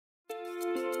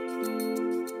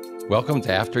Welcome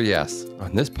to After Yes.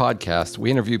 On this podcast,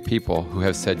 we interview people who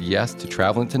have said yes to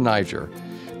traveling to Niger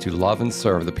to love and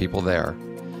serve the people there.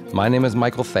 My name is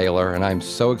Michael Thaler, and I'm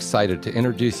so excited to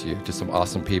introduce you to some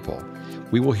awesome people.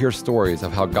 We will hear stories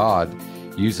of how God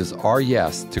uses our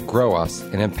yes to grow us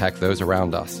and impact those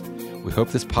around us. We hope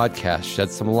this podcast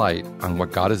sheds some light on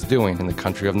what God is doing in the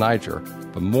country of Niger,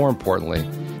 but more importantly,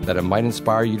 that it might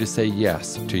inspire you to say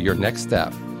yes to your next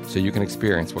step so you can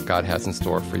experience what God has in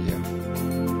store for you.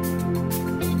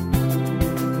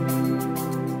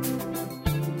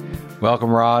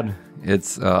 Welcome, Rod.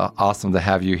 It's awesome to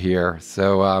have you here.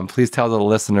 So please tell the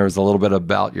listeners a little bit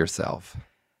about yourself.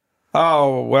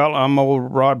 Oh, well, I'm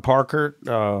old Rod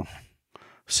Parker,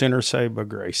 sinner saved by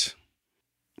grace.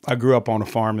 I grew up on a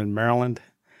farm in Maryland.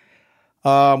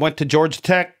 Went to Georgia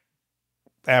Tech.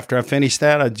 After I finished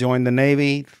that, I joined the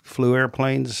Navy, flew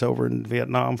airplanes over in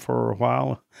Vietnam for a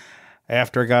while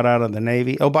after I got out of the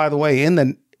Navy. Oh, by the way,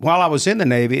 while I was in the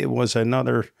Navy, it was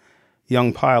another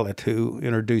young pilot who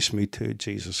introduced me to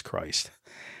Jesus Christ.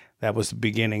 That was the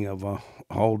beginning of a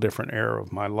whole different era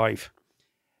of my life.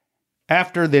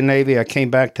 After the Navy, I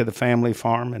came back to the family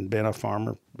farm and been a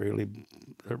farmer really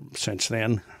since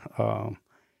then.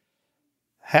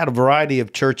 Had a variety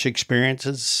of church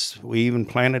experiences. We even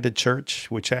planted a church,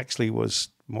 which actually was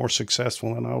more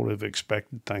successful than I would have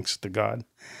expected, thanks to God.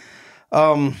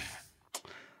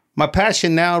 My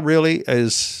passion now really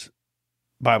is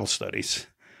Bible studies.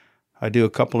 I do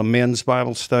a couple of men's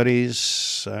Bible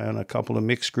studies and a couple of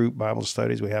mixed group Bible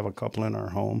studies. We have a couple in our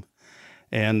home.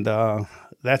 And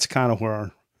that's kind of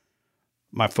where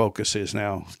my focus is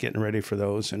now, getting ready for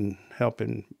those and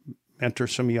helping mentor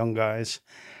some young guys.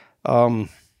 I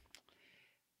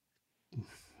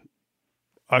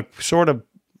sort of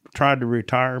tried to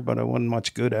retire, but I wasn't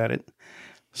much good at it.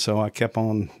 So I kept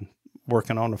on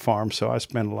working on the farm. So I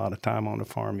spend a lot of time on the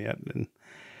farm yet and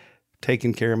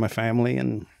taking care of my family.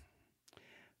 And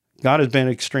God has been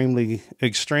extremely,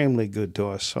 extremely good to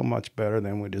us, so much better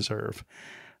than we deserve.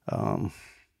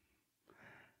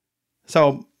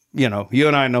 So, you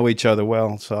and I know each other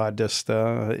well, so I just,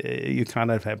 you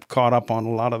kind of have caught up on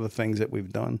a lot of the things that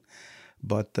we've done.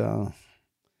 But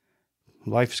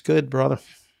life's good, brother.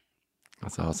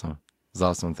 That's awesome. That's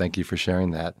awesome. Thank you for sharing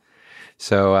that.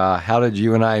 So how did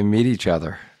you and I meet each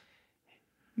other?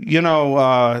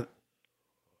 I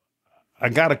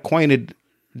got acquainted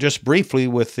just briefly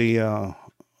with the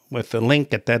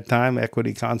link at that time,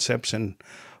 Equity Concepts, and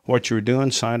what you were doing,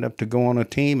 signed up to go on a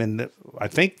team. And I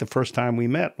think the first time we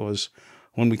met was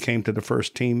when we came to the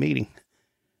first team meeting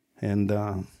and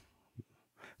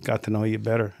got to know you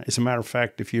better. As a matter of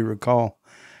fact, if you recall,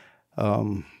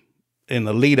 in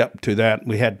the lead up to that,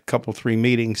 we had three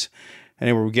meetings, and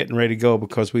then we were getting ready to go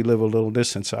because we live a little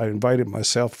distance. I invited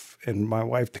myself and my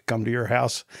wife to come to your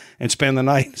house and spend the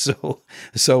night,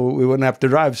 so we wouldn't have to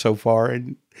drive so far.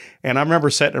 And I remember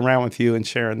sitting around with you and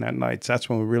sharing that night. That's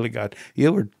when we really got.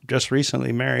 You were just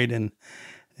recently married, and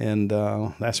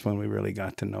that's when we really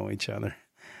got to know each other.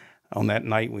 On that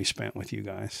night we spent with you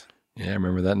guys. Yeah, I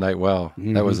remember that night well.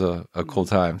 Mm-hmm. That was a cool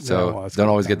time. So don't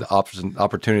always get the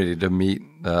opportunity to meet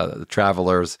the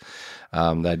travelers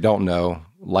that I don't know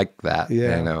like that.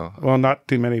 Yeah. Well, not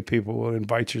too many people will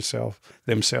invite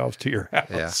themselves to your house.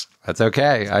 Yeah, that's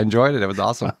okay. I enjoyed it. It was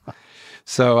awesome.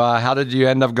 So how did you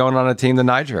end up going on a team to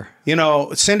Niger?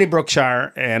 Cindy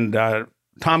Brookshire and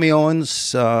Tommy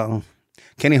Owens,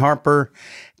 Kenny Harper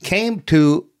came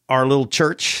to our little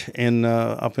church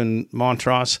up in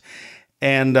Montrose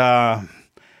and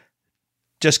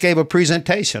just gave a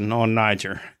presentation on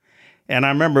Niger. And I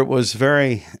remember it was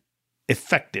very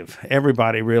effective.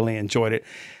 Everybody really enjoyed it.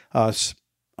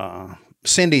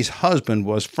 Cindy's husband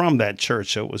was from that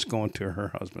church, so it was going to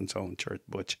her husband's own church,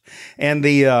 Butch. And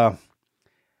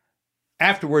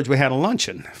afterwards, we had a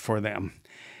luncheon for them.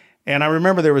 And I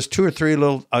remember there was 2 or 3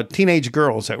 little teenage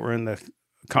girls that were in the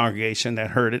congregation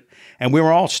that heard it. And we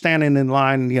were all standing in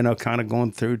line, kind of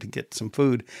going through to get some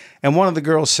food. And one of the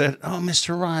girls said, "Oh,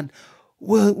 Mr. Rod,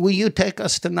 will you take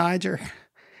us to Niger?"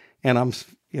 And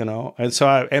and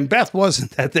so and Beth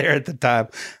wasn't there at the time.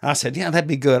 I said, "Yeah, that'd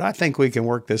be good. I think we can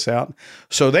work this out."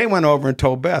 So they went over and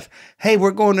told Beth, "Hey,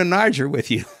 we're going to Niger with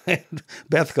you." And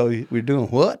Beth goes, "We're doing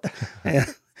what?"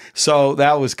 And so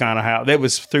that was kind of how, that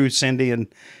was through Cindy and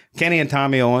Kenny and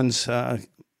Tommy Owens.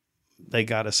 They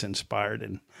got us inspired.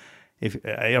 And if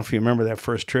you remember that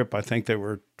first trip, I think there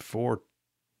were 4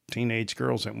 teenage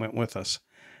girls that went with us.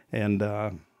 And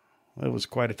it was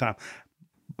quite a time.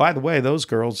 By the way, those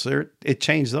girls, it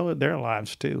changed their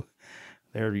lives too.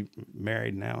 They're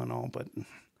married now and all, but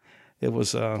it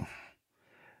was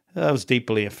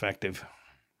deeply effective.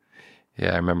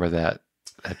 Yeah, I remember that.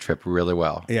 that trip really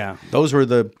well. Yeah, those were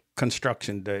the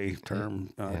construction day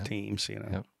term teams,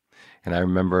 Yep. And I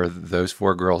remember those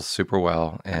 4 girls super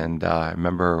well. And I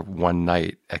remember one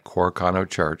night at Coracano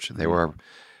Church, they were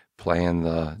playing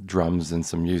the drums and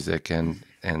some music, and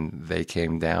they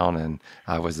came down, and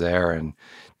I was there, and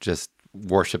just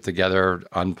worshiped together,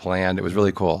 unplanned. It was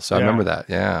really cool. So I remember that.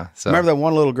 Yeah. So I remember that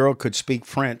one little girl could speak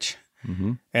French,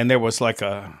 and there was like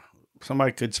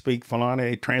somebody could speak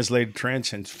Fulani, translated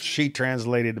French, and she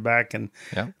translated it back, and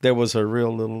there was a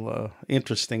real little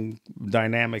interesting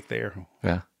dynamic there.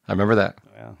 Yeah, I remember that.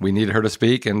 Yeah. We needed her to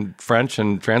speak in French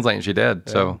and translate, and she did.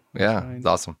 So it's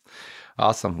awesome.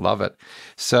 Awesome. Love it.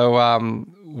 So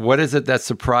what is it that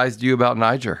surprised you about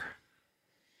Niger?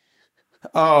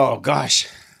 Oh, gosh.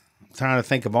 I'm trying to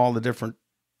think of all the different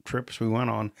trips we went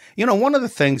on. You know, one of the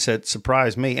things that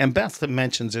surprised me, and Beth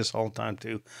mentions this all the time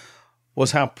too,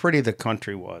 was how pretty the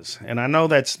country was. And I know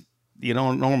you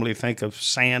don't normally think of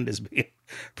sand as being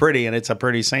pretty, and it's a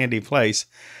pretty sandy place.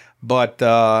 But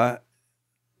I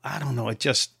don't know, it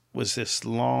just was this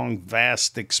long,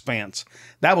 vast expanse.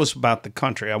 That was about the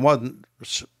country. I wasn't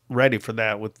ready for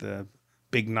that with the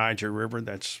big Niger River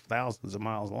that's thousands of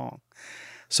miles long.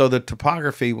 So the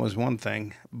topography was one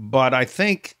thing. But I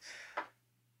think,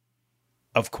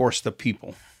 of course, the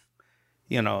people.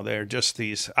 You know, they're just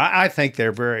I think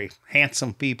they're very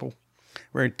handsome people,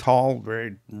 very tall,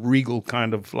 very regal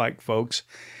kind of like folks,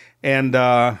 and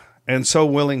so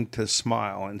willing to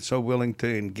smile and so willing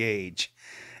to engage.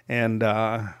 And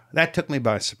that took me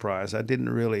by surprise. I didn't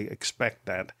really expect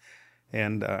that.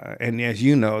 And as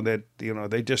you know, that,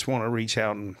 they just want to reach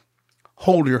out and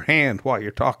hold your hand while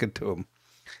you're talking to them.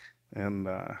 And,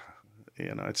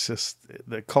 it's just,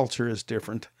 the culture is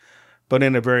different, but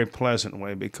in a very pleasant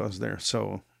way because they're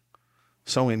so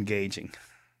engaging.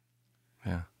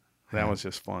 Yeah. That was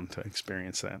just fun to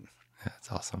experience that. Yeah,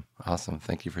 that's awesome. Awesome.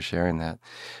 Thank you for sharing that.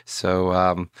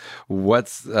 So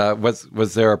was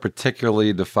there a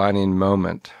particularly defining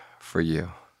moment for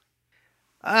you?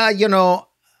 I'm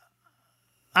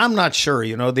not sure,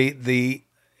 the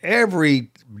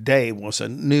every day was a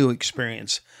new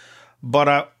experience,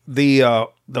 but the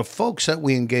folks that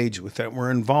we engaged with that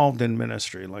were involved in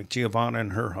ministry, like Giovanna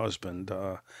and her husband,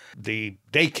 the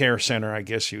daycare center, I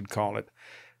guess you'd call it,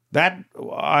 that,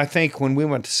 I think when we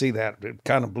went to see that, it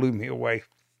kind of blew me away.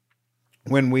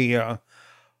 When we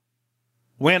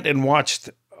went and watched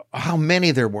how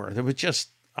many there were. There were just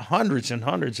hundreds and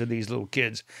hundreds of these little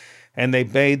kids. And they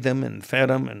bathed them and fed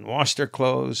them and washed their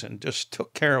clothes and just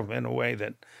took care of them in a way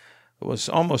that was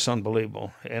almost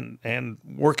unbelievable and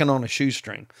working on a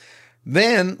shoestring.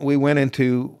 Then we went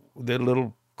into the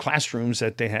little classrooms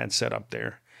that they had set up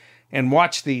there and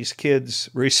watched these kids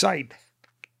recite.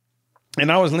 And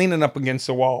I was leaning up against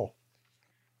the wall.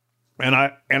 And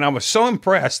I was so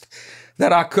impressed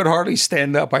that I could hardly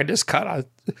stand up. I just kind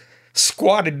of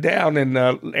squatted down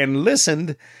and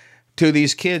listened to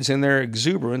these kids in their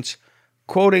exuberance,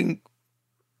 quoting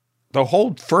the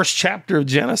whole first chapter of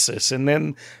Genesis. And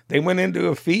then they went into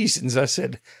Ephesians. I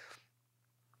said,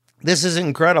 this is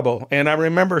incredible. And I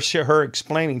remember her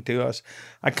explaining to us,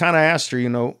 I kind of asked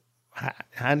her,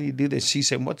 how do you do this? She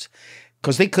said,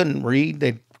 because they couldn't read.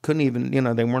 They couldn't even,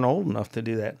 they weren't old enough to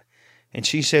do that. And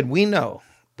she said, we know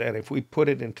that if we put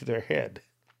it into their head,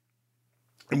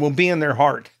 it will be in their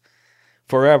heart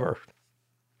forever.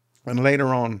 And later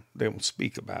on, they will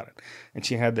speak about it. And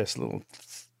she had this little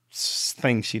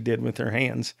thing she did with her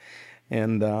hands.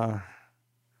 And I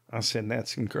said,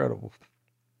 that's incredible.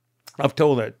 I've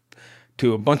told that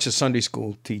to a bunch of Sunday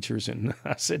school teachers. And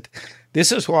I said,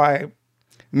 this is why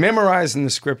memorizing the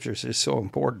scriptures is so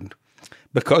important.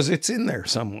 Because it's in there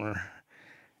somewhere.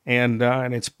 And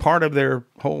it's part of their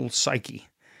whole psyche.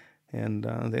 And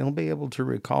they'll be able to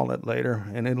recall it later.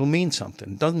 And it'll mean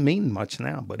something. It doesn't mean much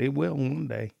now, but it will one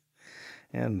day.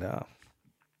 And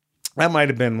that might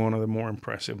have been one of the more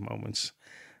impressive moments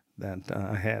that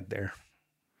I had there.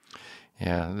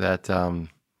 Yeah, that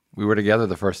we were together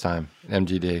the first time,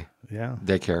 MGD. Yeah.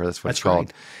 Daycare, that's what it's called.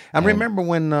 Right. I remember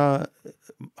when I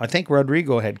think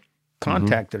Rodrigo had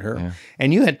contacted her,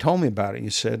 and you had told me about it. You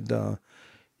said,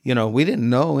 we didn't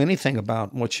know anything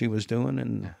about what she was doing,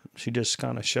 and she just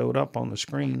kind of showed up on the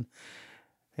screen.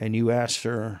 And you asked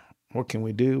her, what can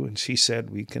we do? And she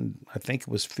said, I think it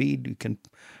was feed. You can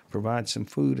provide some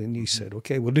food. And you said,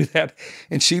 okay, we'll do that.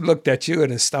 And she looked at you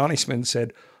in astonishment and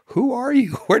said, who are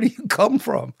you? Where do you come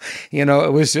from? It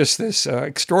was just this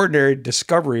extraordinary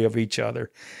discovery of each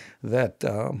other that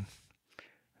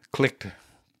clicked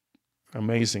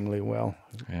amazingly well,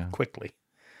 quickly.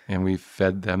 And we've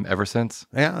fed them ever since.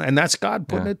 Yeah, and that's God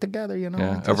putting it together,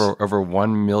 Yeah, over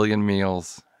 1 million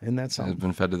meals Isn't that I've something?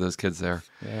 been fed to those kids there.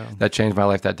 Yeah. That changed my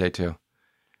life that day too.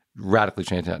 Radically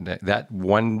changed that day. That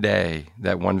one day,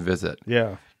 that one visit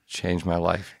Yeah. changed my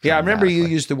life. Yeah, I remember you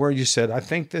dramatically. used the word, you said, I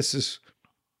think this is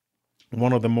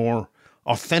one of the more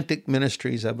authentic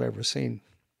ministries I've ever seen.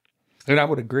 And I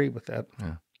would agree with that.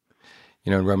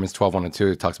 You know, in Romans 12, 1 and 2,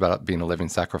 it talks about it being a living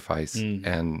sacrifice.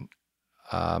 And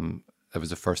that was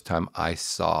the first time I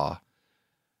saw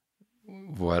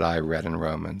what I read in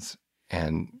Romans.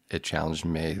 And it challenged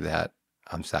me that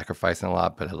I'm sacrificing a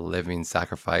lot, but a living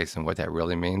sacrifice and what that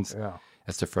really means. Yeah.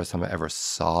 That's the first time I ever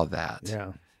saw that.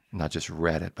 Yeah. Not just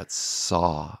read it, but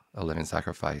saw a living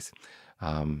sacrifice.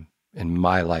 In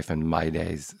my life, in my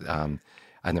days,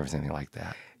 I've never seen anything like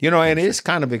that. You know, and it is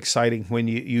kind of exciting when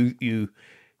you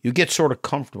get sort of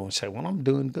comfortable and say, well, I'm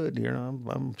doing good. You know,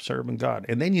 I'm serving God.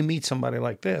 And then you meet somebody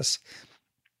like this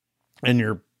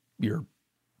and your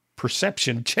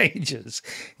perception changes.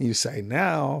 You say,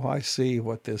 now I see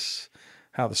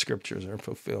how the scriptures are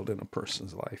fulfilled in a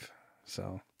person's life.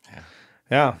 So,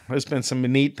 yeah, there's been some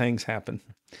neat things happen.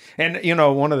 And, you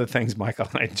know, one of the things Michael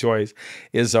and I enjoy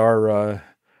is our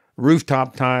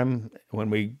rooftop time when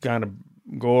we kind of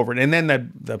go over it. And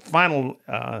then the final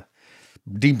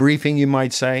debriefing, you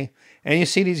might say, and you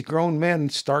see these grown men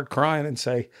start crying and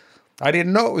say, I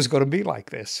didn't know it was going to be like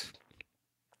this.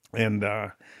 And,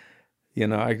 you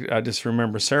know, I just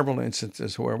remember several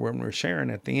instances where when we're sharing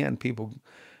at the end, people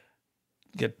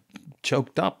get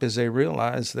choked up as they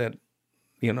realize that,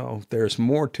 you know, there's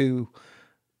more to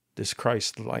this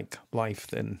Christ-like life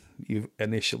than you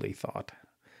initially thought.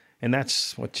 And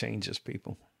that's what changes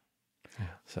people. Yeah.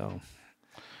 So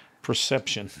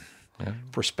perception,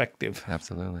 perspective.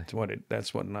 Absolutely.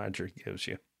 That's what Niger gives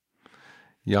you.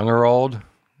 Young or old,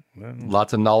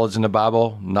 lots of knowledge in the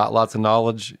Bible, not lots of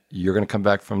knowledge. You're going to come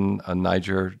back from a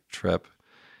Niger trip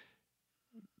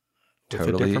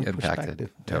totally impacted.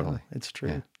 Totally. Yeah, it's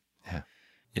true.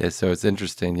 Yeah. So it's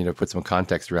interesting, you know, put some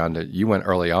context around it. You went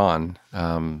early on.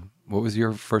 What was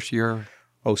your first year?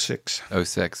 06.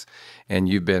 06. And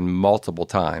you've been multiple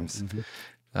times. Do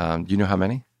you know how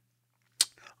many?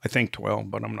 I think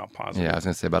 12, but I'm not positive. Yeah, I was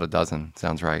going to say about a dozen.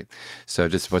 Sounds right. So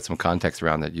just to put some context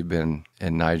around that, you've been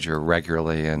in Niger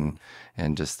regularly and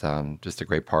just a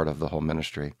great part of the whole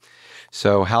ministry.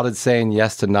 So how did saying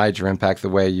yes to Niger impact the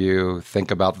way you think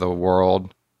about the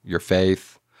world, your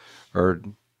faith, or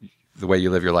the way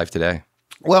you live your life today?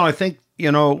 Well, I think,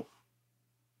 you know,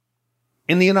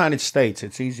 in the United States,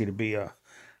 it's easy to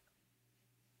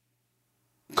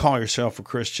call yourself a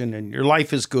Christian and your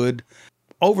life is good.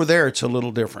 Over there, it's a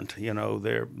little different. You know,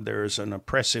 there's an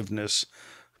oppressiveness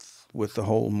with the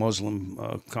whole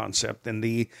Muslim concept. And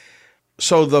in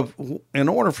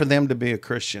order for them to be a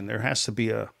Christian, there has to be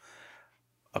a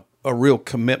real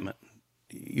commitment.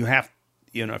 You have,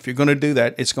 you know, if you're going to do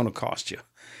that, it's going to cost you.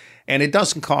 And it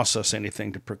doesn't cost us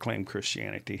anything to proclaim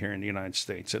Christianity here in the United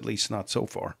States, at least not so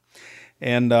far.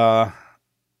 And I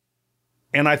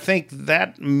think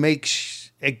that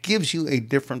it gives you a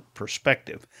different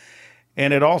perspective.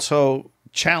 And it also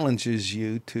challenges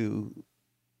you to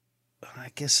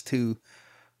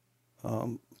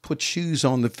put shoes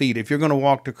on the feet. If you're going to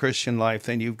walk the Christian life,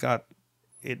 then you have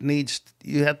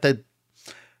to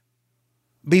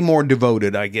be more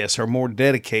devoted, I guess, or more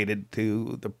dedicated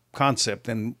to the concept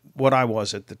than what I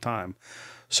was at the time.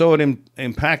 So it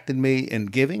impacted me in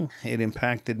giving. It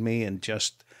impacted me in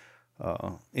just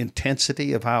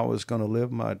intensity of how I was going to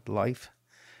live my life.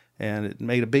 And it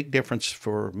made a big difference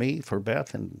for me, for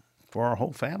Beth, and for our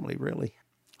whole family, really.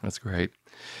 That's great.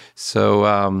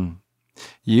 So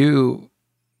you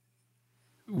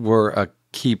were a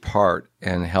key part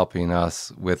in helping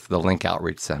us with the Link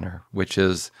Outreach Center, which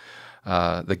is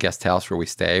the guest house where we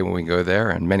stay when we go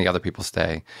there, and many other people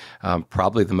stay.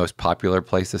 Probably the most popular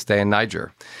place to stay in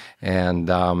Niger. And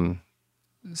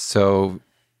so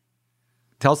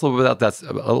tell us a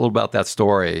little about that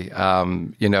story.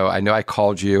 You know, I know I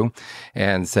called you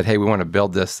and said, hey, we want to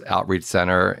build this outreach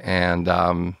center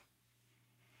and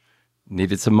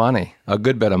needed some money, a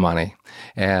good bit of money.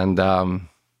 And tell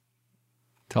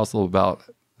us a little about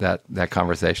that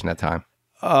conversation, that time.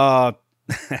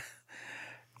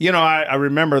 You know, I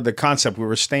remember the concept. We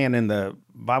were staying in the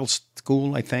Bible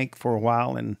school, I think, for a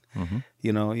while. And,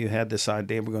 you know, you had this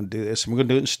idea, we're going to do this. And we're going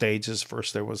to do it in stages.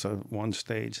 First, there was one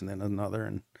stage and then another.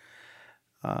 And,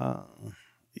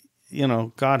 you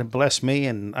know, God had blessed me.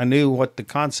 And I knew what the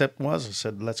concept was. I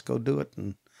said, let's go do it.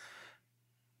 And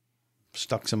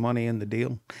stuck some money in the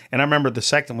deal. And I remember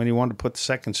when you wanted to put the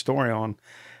second story on,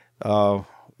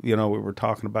 you know, we were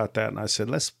talking about that. And I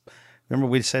said, remember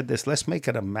we said this, let's make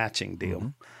it a matching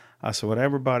deal. I said, what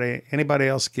anybody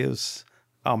else gives,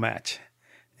 I'll match.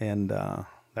 And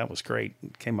that was great.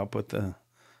 Came up with a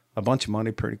bunch of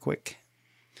money pretty quick.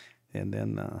 And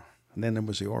then there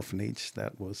was the orphanage.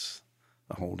 That was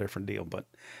a whole different deal. But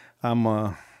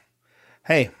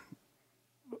hey,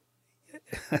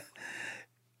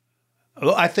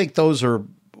 I think those were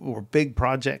big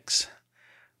projects.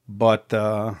 But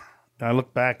I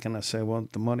look back and I say, well,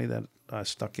 the money that I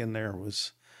stuck in there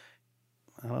was,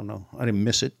 I don't know, I didn't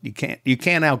miss it. You can't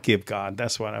outgive God.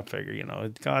 That's what I figure. You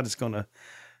know, God is going to,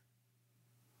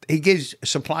 He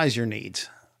supplies your needs.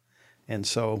 And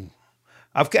so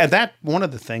one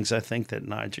of the things I think that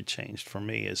Niger changed for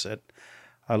me is that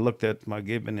I looked at my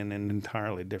giving in an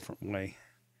entirely different way.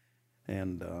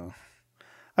 And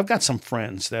I've got some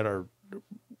friends that are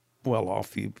well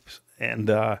off, and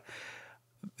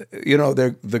you know,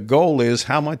 the goal is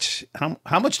how much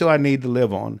do I need to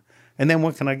live on, and then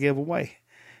what can I give away,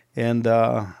 and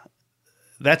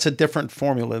that's a different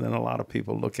formula than a lot of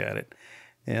people look at it.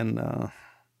 And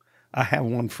I have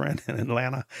one friend in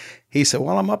Atlanta. He said,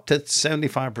 "Well, I'm up to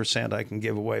 75% I can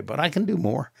give away, but I can do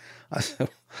more." I said,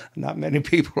 "Not many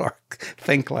people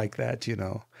think like that, you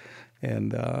know."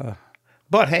 And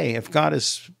but hey, if God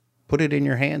has put it in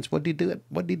your hands, what did He do it?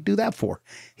 What did He do that for?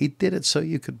 He did it so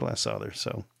you could bless others.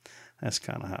 So that's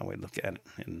kind of how we look at it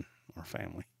in our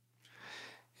family.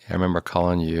 I remember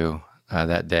calling you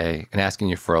that day and asking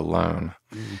you for a loan.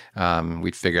 Mm-hmm.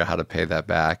 We'd figure out how to pay that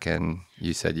back, and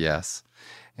you said yes.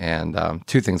 And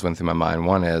two things went through my mind.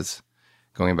 One is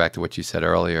going back to what you said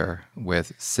earlier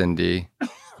with Cindy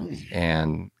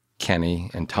and Kenny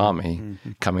and Tommy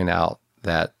coming out,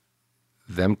 that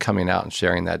them coming out and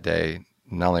sharing that day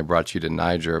not only brought you to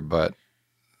Niger, but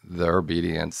their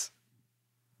obedience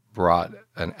brought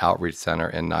an outreach center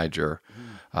in Niger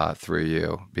through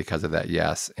you because of that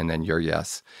yes, and then your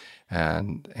yes.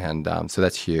 And so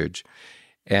that's huge.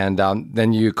 And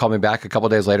then you called me back a couple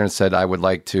of days later and said, I would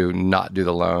like to not do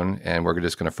the loan, and we're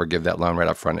just going to forgive that loan right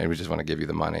up front, and we just want to give you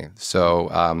the money.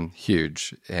 So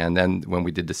huge. And then when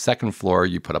we did the second floor,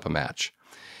 you put up a match.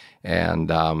 And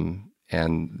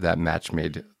that match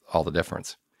made all the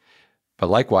difference. But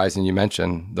likewise, and you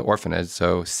mentioned the orphanage,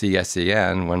 so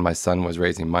CSEN, when my son was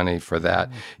raising money for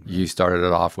that, you started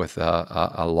it off with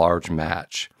a large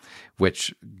match,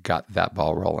 which got that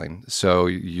ball rolling. So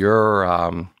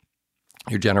your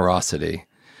generosity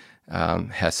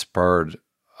has spurred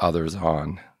others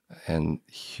on in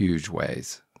huge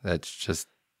ways. That's just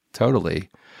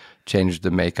totally changed the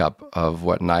makeup of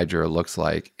what Niger looks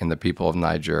like and the people of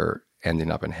Niger ending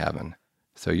up in heaven.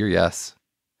 So your yes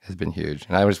has been huge.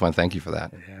 And I just want to thank you for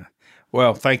that. Yeah.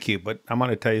 Well, thank you. But I'm going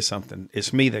to tell you something.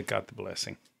 It's me that got the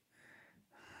blessing.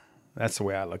 That's the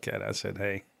way I look at it. I said,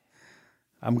 hey,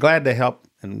 I'm glad to help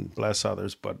and bless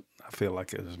others, but I feel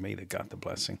like it was me that got the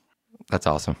blessing. That's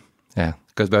awesome. Yeah,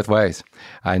 it goes both ways.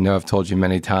 I know I've told you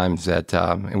many times that,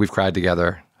 and we've cried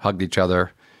together, hugged each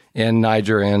other in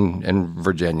Niger and in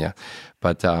Virginia,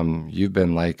 but you've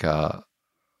been like a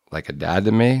dad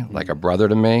to me, like a brother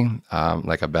to me,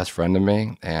 like a best friend to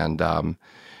me, and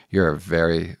you're a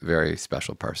very, very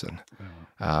special person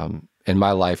in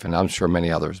my life, and I'm sure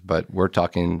many others, but we're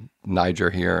talking Niger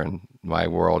here in my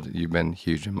world. You've been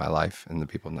huge in my life and the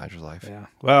people in Niger's life. Yeah.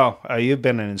 Well, you've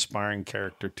been an inspiring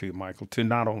character too, Michael, to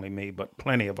not only me, but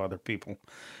plenty of other people,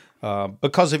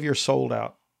 because of your sold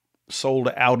out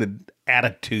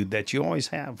attitude that you always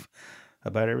have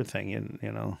about everything, and,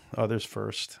 you know, others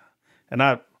first.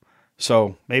 And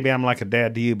so maybe I'm like a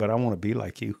dad to you, but I want to be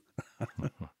like you.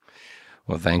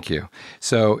 Well, thank you.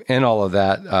 So in all of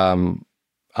that,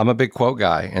 I'm a big quote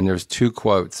guy, and there's two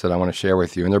quotes that I want to share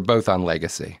with you, and they're both on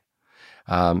legacy.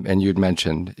 And you'd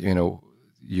mentioned, you know,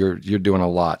 you're doing a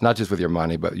lot, not just with your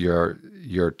money, but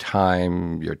your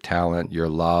time, your talent, your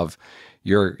love.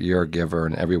 You're a giver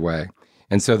in every way.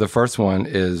 And so the first one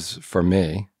is for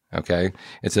me, okay?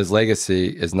 It says legacy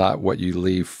is not what you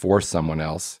leave for someone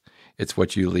else. It's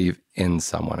what you leave in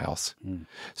someone else.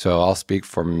 So I'll speak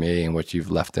for me and what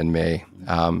you've left in me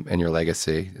and your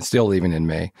legacy. It's still leaving in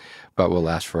me, but will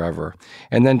last forever.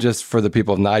 And then just for the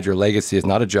people of Niger, legacy is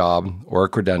not a job or a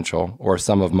credential or a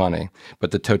sum of money,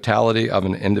 but the totality of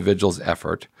an individual's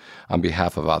effort on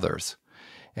behalf of others.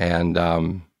 And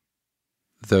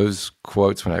those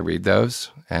quotes, when I read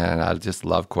those, and I just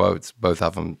love quotes, both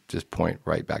of them just point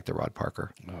right back to Rod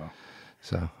Parker. Oh.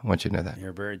 So I want you to know that.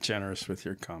 You're very generous with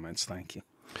your comments. Thank you.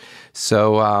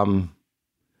 So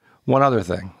one other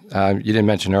thing. You didn't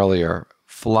mention earlier,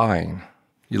 flying.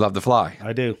 You love to fly.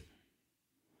 I do.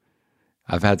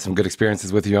 I've had some good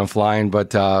experiences with you on flying,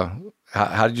 but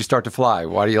how did you start to fly?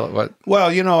 What?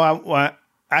 Well, you know,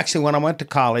 actually, when I went to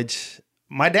college,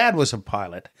 my dad was a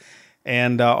pilot.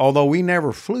 And although we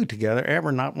never flew together,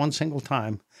 ever, not one single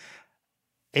time,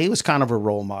 he was kind of a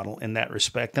role model in that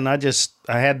respect. And I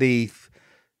had the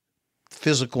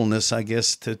physicalness, I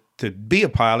guess, to be a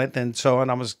pilot. And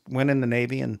went in the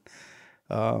Navy, and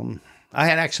I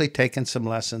had actually taken some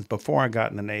lessons before I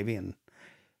got in the Navy.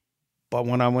 But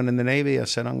when I went in the Navy, I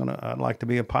said, I'd like to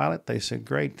be a pilot. They said,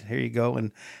 great, here you go.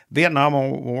 And Vietnam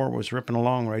War was ripping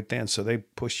along right then, so they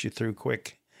pushed you through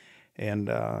quick. And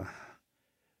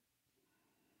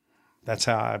that's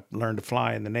how I learned to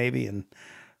fly in the Navy. And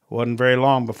it wasn't very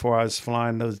long before I was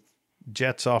flying those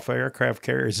jets off of aircraft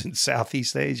carriers in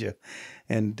Southeast Asia,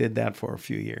 and did that for a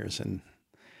few years. And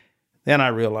then I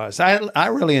realized I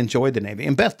really enjoyed the Navy,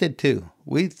 and Beth did too.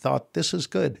 We thought this is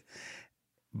good.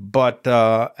 But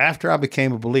after I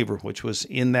became a believer, which was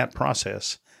in that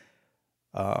process,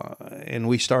 and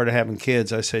we started having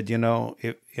kids, I said, in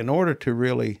order to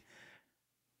really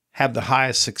have the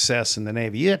highest success in the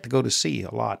Navy, you have to go to sea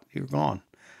a lot. You're gone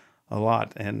a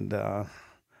lot. And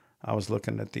I was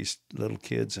looking at these little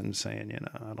kids and saying,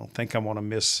 I don't think I want to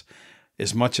miss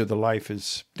as much of the life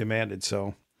as demanded.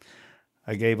 So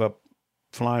I gave up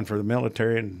flying for the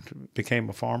military and became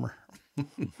a farmer.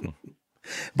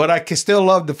 But I still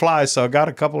love to fly, so I got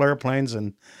a couple airplanes,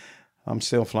 and I'm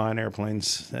still flying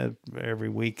airplanes. Every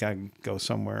week I go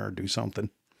somewhere or do something.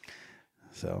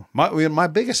 So my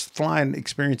biggest flying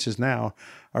experiences now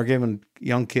are giving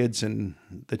young kids in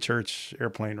the church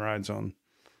airplane rides on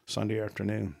Sunday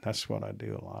afternoon. That's what I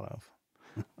do a lot of.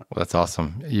 Well, that's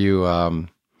awesome. You,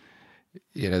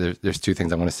 there's two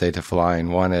things I want to say to flying.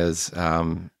 One is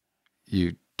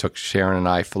you took Sharon and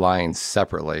I flying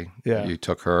separately. Yeah. You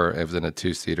took her, it was in a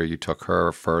 2-seater, you took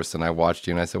her first, and I watched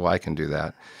you, and I said, well, I can do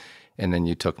that. And then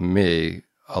you took me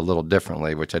a little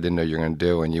differently, which I didn't know you were going to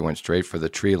do, and you went straight for the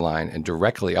tree line and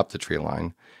directly up the tree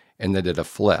line, and then did a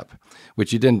flip,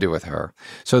 which you didn't do with her.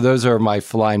 So those are my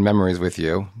flying memories with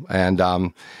you,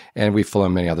 and we've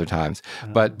flown many other times.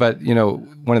 But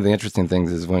one of the interesting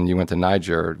things is when you went to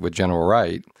Niger with General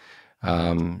Wright,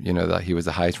 that he was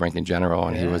the highest ranking general,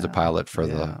 and he was a pilot for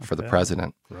the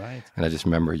president. Right. And I just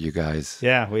remember you guys.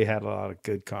 Yeah, we had a lot of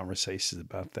good conversations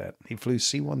about that. He flew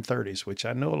C-130s, which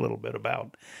I know a little bit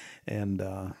about. And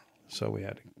so we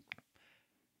had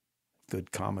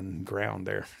good common ground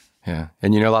there. Yeah.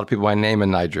 And a lot of people by name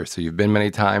in Niger. So you've been many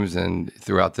times, and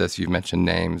throughout this you've mentioned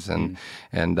names, and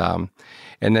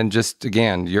then just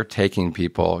again, you're taking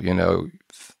people,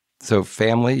 so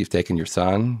family, you've taken your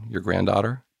son, your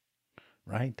granddaughter.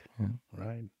 Right. Yeah.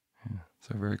 Right. Yeah.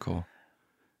 So very cool.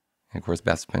 And of course,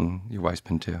 your wife's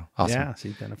been too. Awesome. Yeah,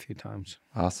 she's been a few times.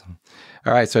 Awesome.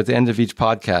 All right. So at the end of each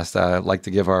podcast, I'd like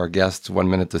to give our guests 1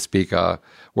 minute to speak a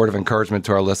word of encouragement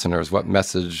to our listeners. What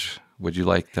message would you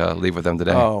like to leave with them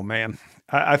today? Oh, man.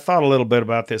 I thought a little bit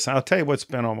about this. I'll tell you what's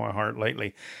been on my heart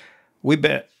lately. At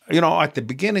the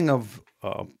beginning of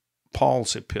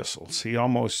Paul's epistles, he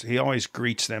always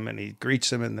greets them, and he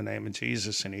greets them in the name of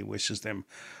Jesus, and he wishes them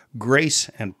grace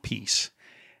and peace.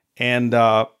 And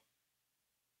I've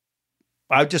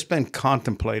just been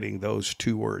contemplating those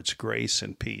two words, grace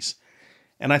and peace.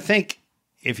 And I think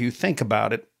if you think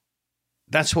about it,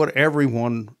 that's what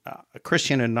everyone,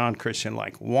 Christian and non-Christian,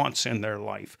 wants in their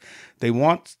life. They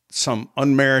want some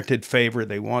unmerited favor.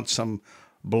 They want some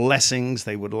blessings.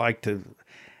 They would like to,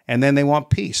 and then they want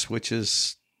peace, which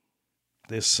is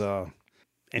this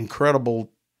incredible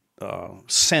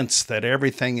sense that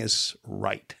everything is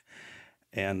right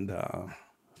and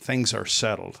things are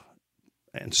settled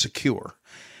and secure.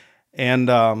 And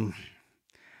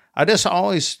I just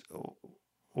always,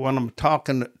 when I'm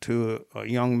talking to a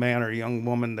young man or a young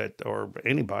woman or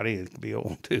anybody, it could be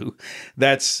old too,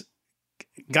 that's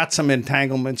got some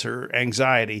entanglements or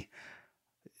anxiety,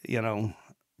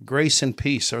 grace and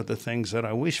peace are the things that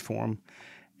I wish for them.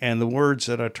 And the words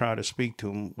that I try to speak to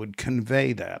them would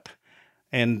convey that.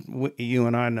 And you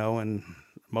and I know, and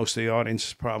most of the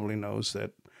audience probably knows,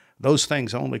 that those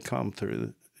things only come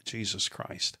through Jesus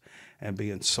Christ and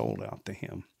being sold out to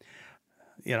him.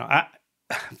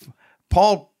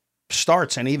 Paul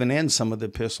starts and even ends some of the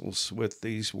epistles with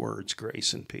these words,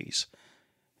 grace and peace.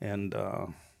 And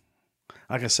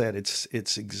like I said,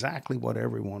 it's exactly what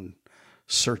everyone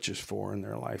searches for in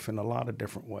their life in a lot of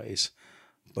different ways.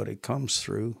 But it comes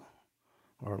through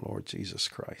our Lord Jesus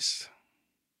Christ.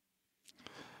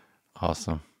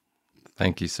 Awesome.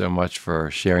 Thank you so much for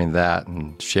sharing that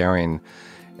and sharing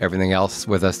everything else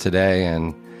with us today.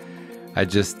 And I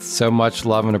just so much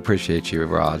love and appreciate you,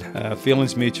 Rod.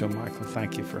 Feelings mutual, Michael.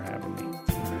 Thank you for having me.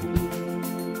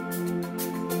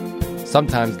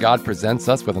 Sometimes God presents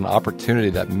us with an opportunity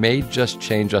that may just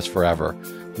change us forever.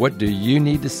 What do you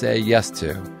need to say yes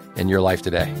to in your life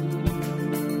today?